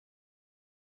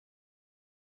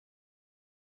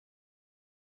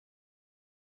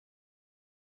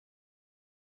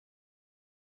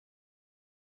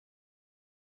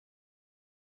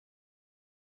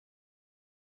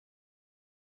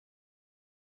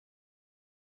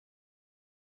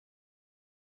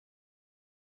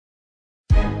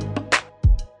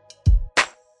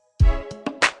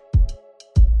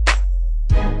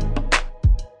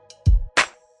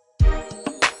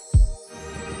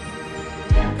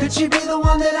Could she be the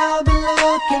one that I've been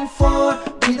looking for?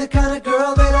 Be the kind of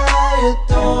girl that I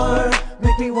adore,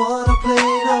 make me wanna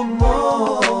play no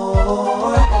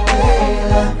more.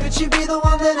 Layla, could she be the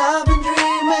one that I've been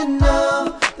dreaming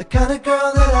of? The kind of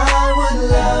girl that I would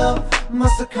love,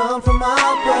 must have come from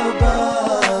up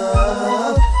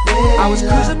above. Layla. I was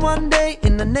cruising one day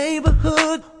in the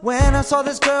neighborhood when I saw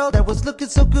this girl that was looking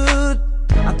so good.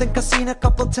 I think I seen her a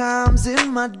couple times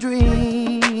in my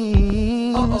dreams.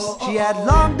 She had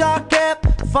long dark hair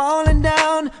falling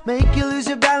down, make you lose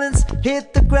your balance,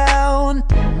 hit the ground.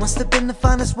 Must have been the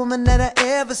finest woman that I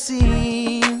ever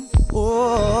seen.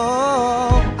 Oh,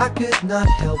 I could not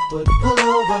help but pull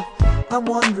over. I'm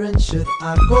wondering, should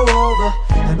I go over?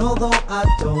 And although I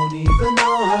don't even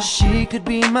know her, she could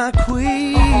be my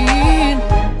queen.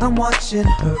 I'm watching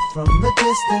her from a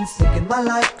distance, thinking my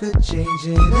life could change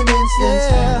in an instant.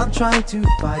 Yeah. I'm trying to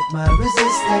fight my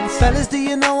resistance. Fellas, do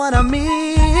you know what I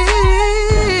mean?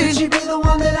 Could she be the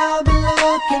one that I've been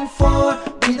looking for?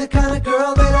 Be the kind of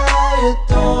girl that I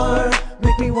adore,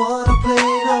 make me wanna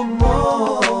play no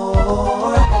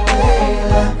more.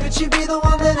 Layla, could she be the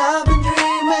one that I've been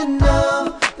dreaming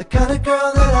of? The kind of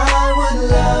girl that I would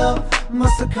love,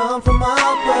 must have come from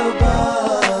up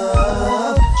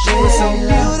above. She was so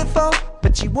beautiful,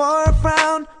 but she wore a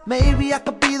frown. Maybe I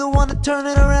could be the one to turn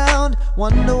it around.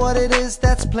 Wonder what it is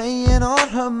that's playing on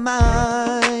her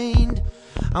mind.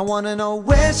 I wanna know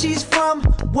where she's from,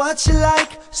 what she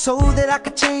like, so that I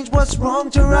could change what's wrong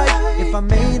to right. If I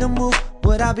made a move,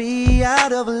 would I be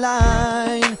out of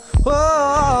line?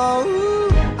 Oh,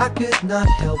 I could not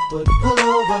help but pull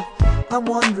over. I'm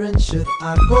wondering, should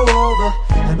I go over?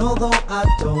 And although I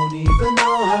don't even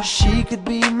know her, she could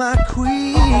be my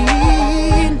queen.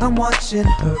 I'm watching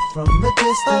her from a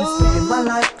distance, thinking my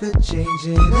life could change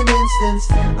in an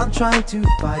instant. I'm trying to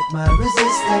fight my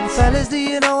resistance. Fellas, do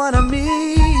you know what I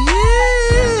mean?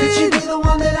 Could she be the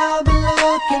one that I've been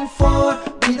looking for?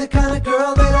 Be the kind of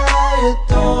girl that I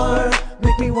adore,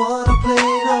 make me wanna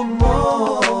play no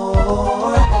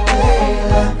more.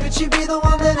 Layla, could she be the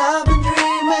one that I've been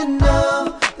dreaming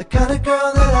of? The kind of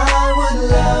girl that I would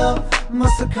love,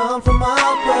 must have come from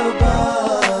up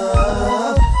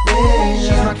above. Layla.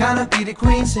 She's my kind of beauty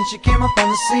queen since she came up on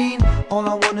the scene. All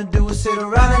I wanna do is sit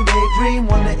around and daydream.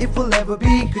 Wonder if we'll ever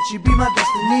be, could she be my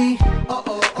destiny?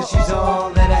 Cause she's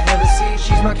all that I ever see.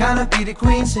 She's my kind of beauty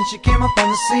queen since she came up on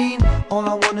the scene. All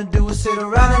I wanna do is sit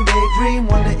around and daydream.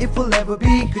 Wonder if we'll ever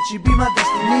be, could she be my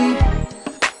destiny?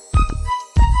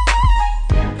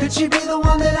 Could she be the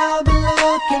one that I've been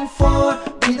looking for?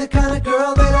 Be the kind of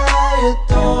girl that I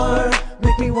adore,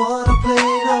 make me wanna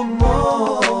play no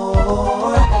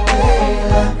more.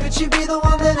 Layla, could she be the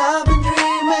one that I've been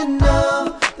dreaming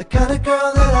of? The kind of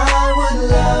girl that I would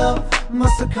love,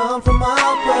 must have come from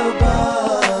up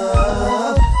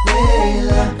above.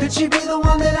 Layla, could she be the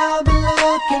one that I've been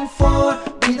looking for?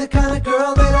 Be the kind of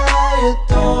girl that I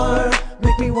adore,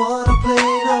 make me wanna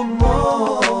play no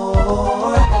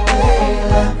more.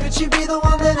 Layla, could she be the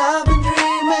one that I've been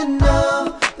dreaming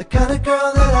of? The kind of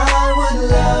girl that I would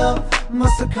love,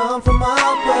 must have come from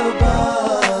up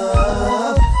above.